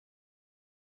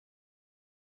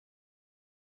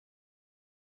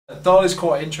Dali's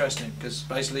quite interesting because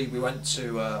basically we went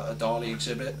to a Dali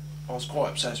exhibit. I was quite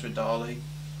obsessed with Dali.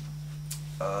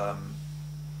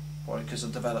 Probably because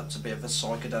I developed a bit of a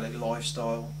psychedelic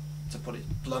lifestyle, to put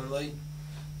it bluntly.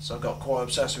 So I got quite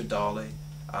obsessed with Dali,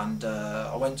 and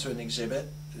I went to an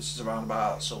exhibit. This is around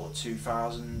about sort of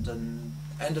 2000 and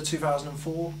end of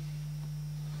 2004.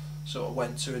 So I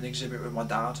went to an exhibit with my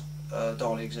dad,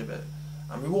 Dali exhibit,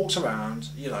 and we walked around,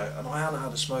 you know, and I hadn't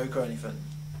had a smoke or anything,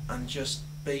 and just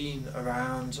being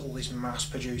around all this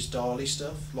mass-produced Dali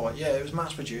stuff. Like, yeah, it was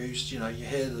mass-produced. You know, you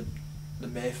hear the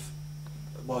myth.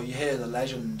 Well, you hear the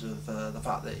legend of the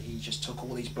fact that he just took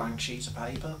all these blank sheets of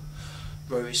paper,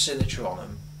 wrote his signature on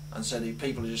them, and said if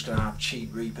people are just going to have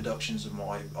cheap reproductions of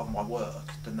my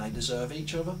work, then they deserve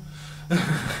each other.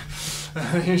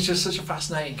 He was just such a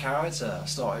fascinating character. I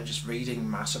started just reading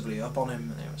massively up on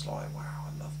him, and it was like, wow,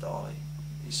 I love Dali.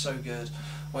 He's so good.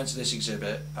 Went to this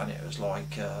exhibit, and it was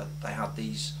like they had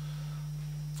these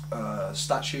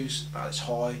statues about this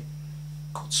high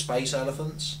called space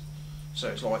elephants. So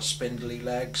it's like spindly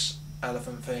legs,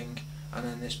 elephant thing, and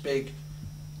then this big,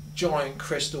 giant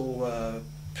crystal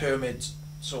pyramid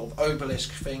sort of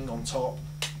obelisk thing on top,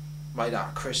 made out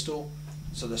of crystal.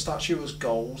 So the statue was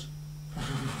gold,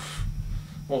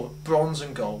 well, bronze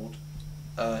and gold.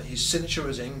 His signature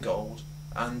was in gold,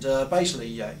 and basically,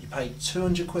 yeah, you paid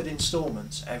 200 quid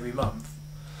instalments every month.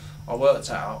 I worked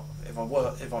out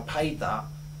if I paid that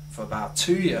for about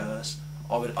 2 years,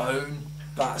 I would own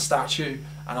that statue.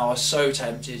 And I was so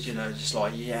tempted, you know, just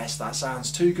like, yes, that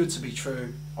sounds too good to be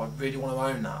true. I really want to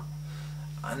own that.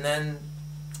 And then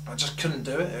I just couldn't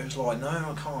do it. It was like, no,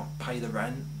 I can't pay the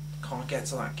rent, can't get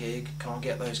to that gig, can't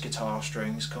get those guitar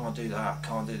strings, can't do that,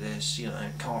 can't do this, you know,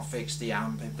 can't fix the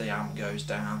amp if the amp goes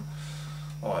down.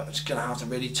 Like, I'm just going to have to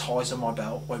really tighten my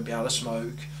belt, won't be able to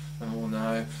smoke. Oh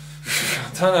no, I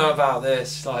don't know about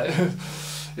this. Like,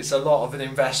 it's a lot of an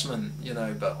investment, you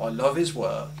know, but I love his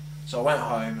work. So I went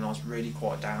home and I was really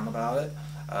quite down about it.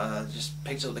 Just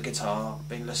picked up the guitar,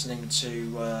 been listening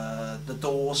to the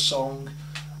Doors song,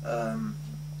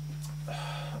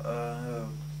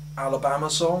 Alabama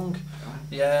song,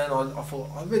 yeah, and I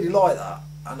thought I really like that.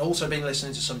 And also been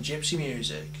listening to some gypsy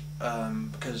music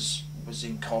because I was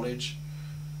in college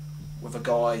with a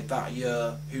guy that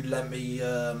year who lent me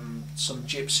some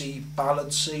gypsy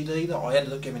ballad CD that I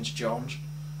ended up giving to John,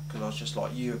 because I was just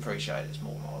like, you appreciate this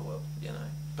more than I will, you know.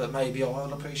 But maybe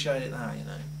I'll appreciate it now, you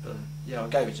know. But yeah, I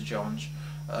gave it to John.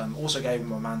 Also gave him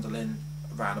my mandolin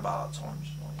around about that time.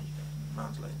 Just like,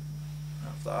 mandolin,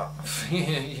 have that,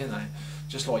 you know,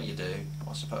 just like you do,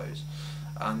 I suppose.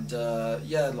 And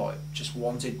yeah, like, just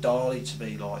wanted Dali to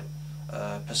be like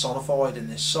personified in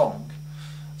this song.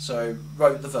 So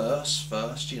wrote the verse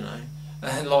first, you know.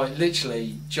 And like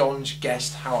literally, John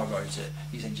guessed how I wrote it.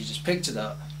 He said, you just picked it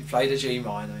up, you played a G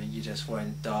minor, and you just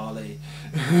went Dali.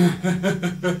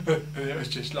 And it was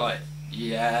just like,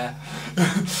 yeah.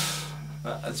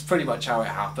 That's pretty much how it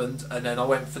happened. And then I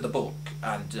went for the book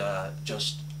and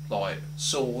just like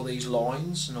saw all these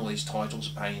lines and all these titles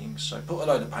of paintings. So I put a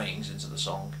load of paintings into the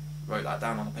song, wrote that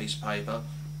down on a piece of paper,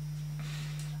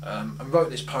 and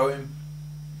wrote this poem,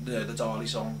 the Dali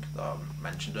song that I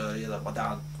mentioned earlier, that my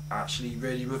dad actually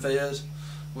really revered,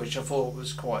 which I thought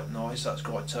was quite nice. That's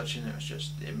quite touching. It was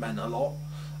just, it meant a lot.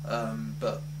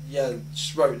 But yeah,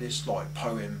 just wrote this like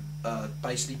poem,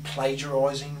 basically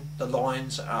plagiarising the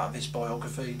lines out of his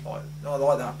biography. Like, I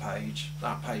like that page.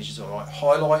 That page is alright.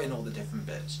 Highlighting all the different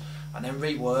bits and then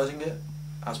rewording it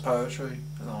as poetry.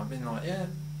 And I've been like, yeah,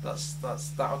 that's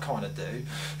that I kind of do.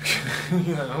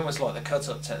 You know, almost like the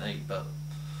cut-up technique, but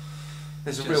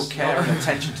there's a real care and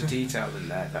attention to detail in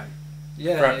there, though.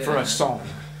 Yeah, for a song.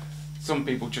 Some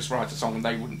people just write a song and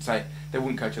they wouldn't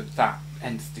go to that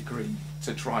nth degree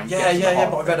to try and get to the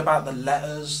heart. But I read about the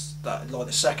letters, that like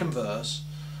the second verse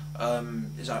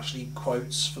is actually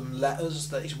quotes from letters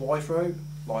that his wife wrote,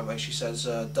 like where she says,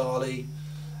 Dali,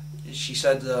 she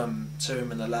said to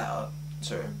him in a letter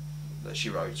to him that she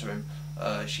wrote to him,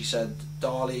 she said,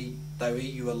 Dali, they'll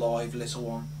eat you alive, little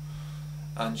one.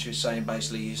 And she was saying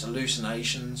basically his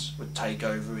hallucinations would take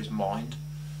over his mind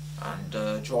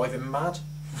and drive him mad.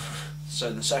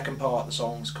 So the second part of the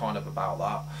song's kind of about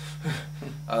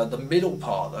that. The middle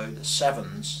part though, the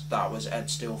sevens, that was Ed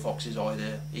Steelfox's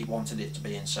idea. He wanted it to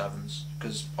be in sevens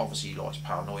because obviously he likes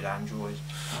Paranoid Android.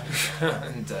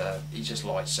 And he just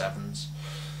likes sevens.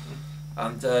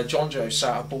 And John Joe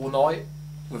sat up all night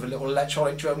with a little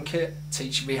electronic drum kit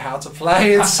teaching me how to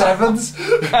play in sevens.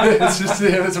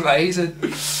 It was amazing.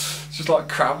 Just like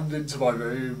crammed into my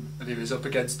room, and he was up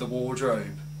against the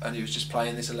wardrobe and he was just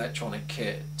playing this electronic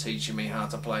kit teaching me how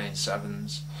to play in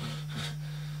sevens.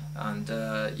 And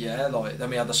yeah, like then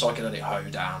we had the psychedelic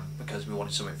hoedown because we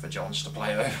wanted something for Johns to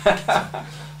play over.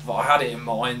 But I had it in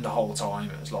mind the whole time.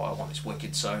 It was like, I want this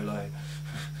wicked solo.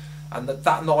 And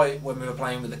that night when we were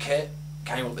playing with the kit,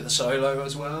 came up with a solo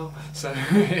as well. So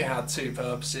it had two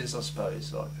purposes, I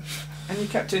suppose. Like. And you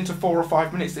kept it into 4 or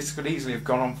 5 minutes. This could easily have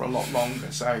gone on for a lot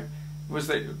longer. So was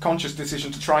the conscious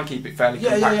decision to try and keep it fairly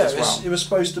compact as well? It was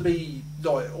supposed to be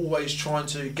like always trying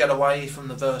to get away from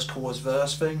the verse chorus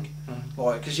verse thing.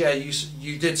 Like, because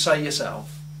you did say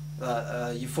yourself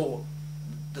that you thought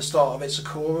the start of it's a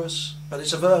chorus, but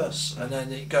it's a verse, and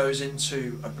then it goes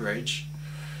into a bridge,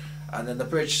 and then the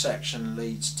bridge section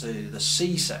leads to the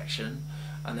C section,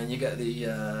 and then you get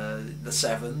the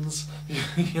sevens,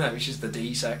 you know, which is the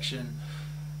D section,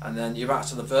 and then you're back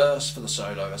to the verse for the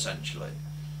solo essentially,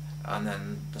 and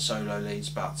then the solo leads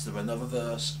back to another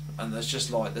verse, and there's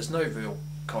just like there's no real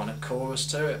kind of chorus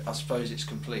to it. I suppose it's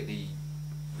completely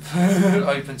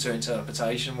open to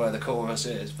interpretation where the chorus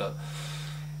is, but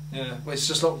yeah, it's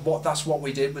just like that's what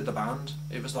we did with the band.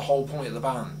 It was the whole point of the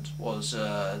band was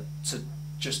to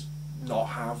just not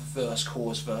have verse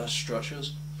chorus verse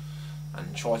structures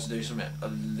and try to do something a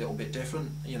little bit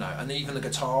different, you know. And even the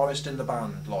guitarist in the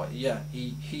band, like, yeah,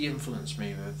 he influenced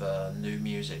me with new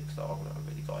music that I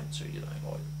really got into, you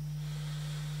know, like.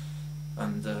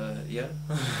 And yeah,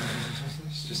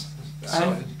 it's just.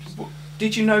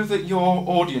 Did you know that your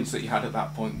audience that you had at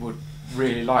that point would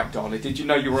really like Dali? Did you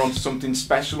know you were on something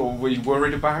special, or were you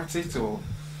worried about it, or?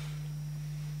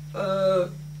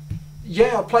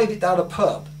 Yeah, I played it down a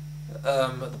pub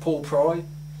at the Paul Pry,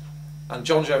 and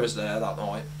John Joe was there that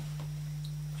night.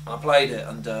 And I played it,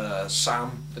 and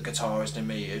Sam, the guitarist in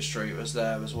Meteor Street, was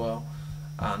there as well,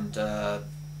 and I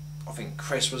think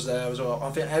Chris was there as well. I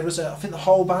think Ed was there. I think the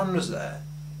whole band was there,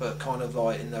 but kind of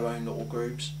like in their own little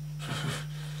groups.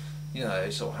 You know,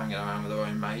 sort of hanging around with their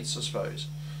own mates, I suppose.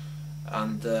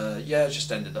 And yeah,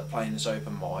 just ended up playing this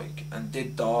open mic and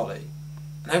did Dali.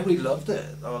 And everybody loved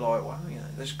it. They were like, wow, you know,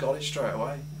 they just got it straight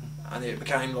away. And it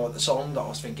became like the song that I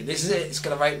was thinking, this is it. It's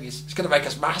gonna make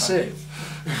us massive.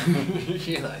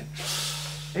 You know.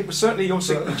 It was certainly your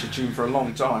signature tune for a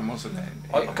long time, wasn't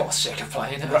it? I got sick of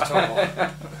playing it after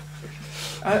a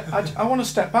while. I want to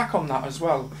step back on that as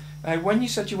well. When you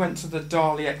said you went to the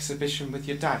Dali exhibition with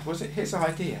your dad, was it his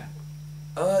idea?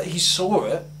 He saw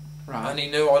it, right, and he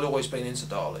knew I'd always been into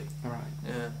Dali. Right.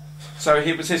 Yeah. So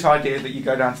it was his idea that you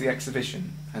go down to the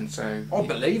exhibition, and so. I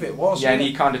believe it was. Yeah, and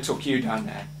he kind of took you down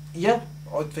there. Yeah,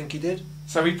 I think he did.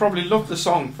 So he probably loved the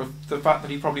song for the fact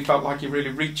that he probably felt like he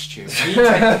really reached you.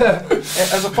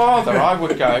 As a father, I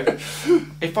would go,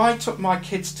 if I took my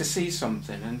kids to see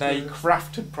something and they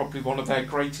crafted probably one of their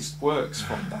greatest works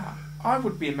from that, I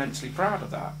would be immensely proud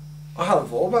of that. I hadn't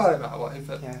thought about it that way,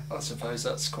 but yeah. I suppose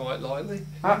that's quite likely.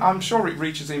 I'm sure it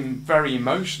reaches him very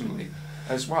emotionally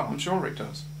as well. I'm sure it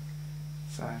does.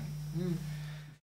 So,